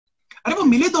अरे वो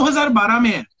मिली 2012 में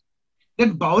है.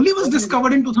 That Baoli was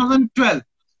discovered in 2012.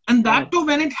 And that too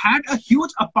when it had a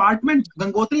huge apartment,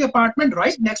 Gangotri apartment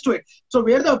right next to it. So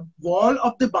where the wall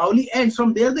of the Baoli ends,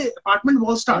 from there the apartment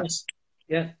wall starts.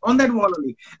 Yeah. On that wall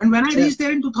only. And when I reached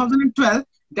there in 2012,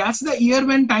 that's the year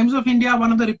when Times of India,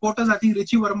 one of the reporters, I think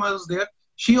Richi Verma was there.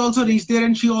 She also reached there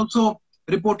and she also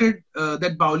reported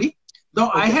that Baoli. Though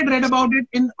I had read about it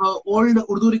in old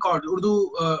Urdu records,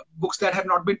 Urdu books that have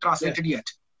not been translated yet.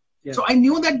 So I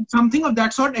knew that something of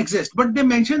that sort exists, but they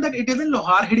mentioned that it is in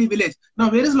Lohar Hedi village. Now,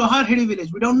 where is Lohar Hedi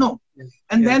village? We don't know.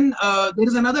 And then there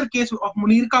is another case of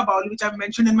Munirka Baoli, which I've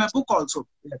mentioned in my book also.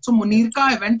 So Munirka,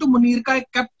 I went to Munirka, I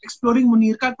kept exploring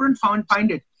Munirka, couldn't find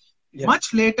it.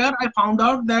 Much later, I found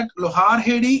out that Lohar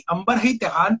Hedi, Ambarhi,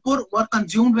 Tehanpur were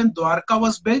consumed when Dwarka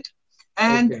was built,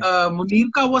 and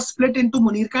Munirka was split into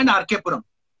Munirka and RK Puram.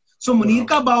 So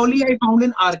Munirka Baoli I found in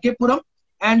RK Puram.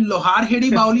 And Lohar Hedi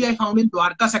Baoli I found in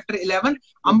Dwarka sector 11.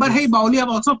 Ambarhai Baoli I've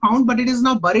also found, but it is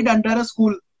now buried under a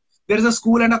school. There is a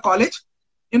school and a college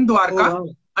in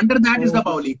Dwarka. Under that is the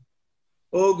Baoli.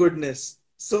 Oh goodness!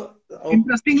 So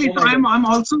interestingly, so I'm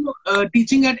also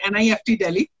teaching at NIFT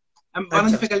Delhi. I'm one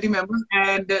of the faculty members,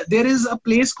 and there is a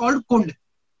place called Kund.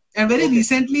 And very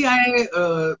recently,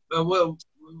 I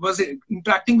was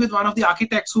interacting with one of the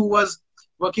architects who was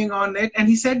working on it, and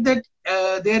he said that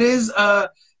there is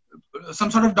some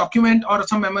sort of document or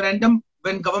some memorandum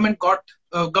when government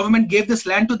gave this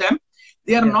land to them.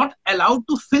 They are not allowed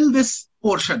to fill this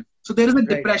portion. So there is a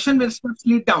depression where steps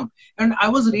lead down. And I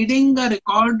was reading a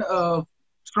record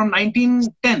from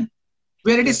 1910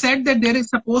 where it is said that there is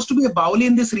supposed to be a Baoli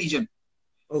in this region.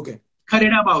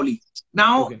 Khareda Baoli.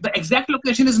 Now the exact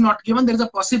location is not given. There is a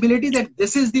possibility that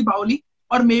this is the Baoli,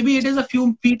 or maybe it is a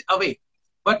few feet away.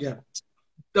 But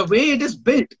the way it is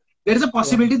built, there is a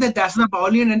possibility that that's the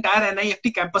Baoli and entire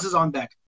NIFT campus is on that.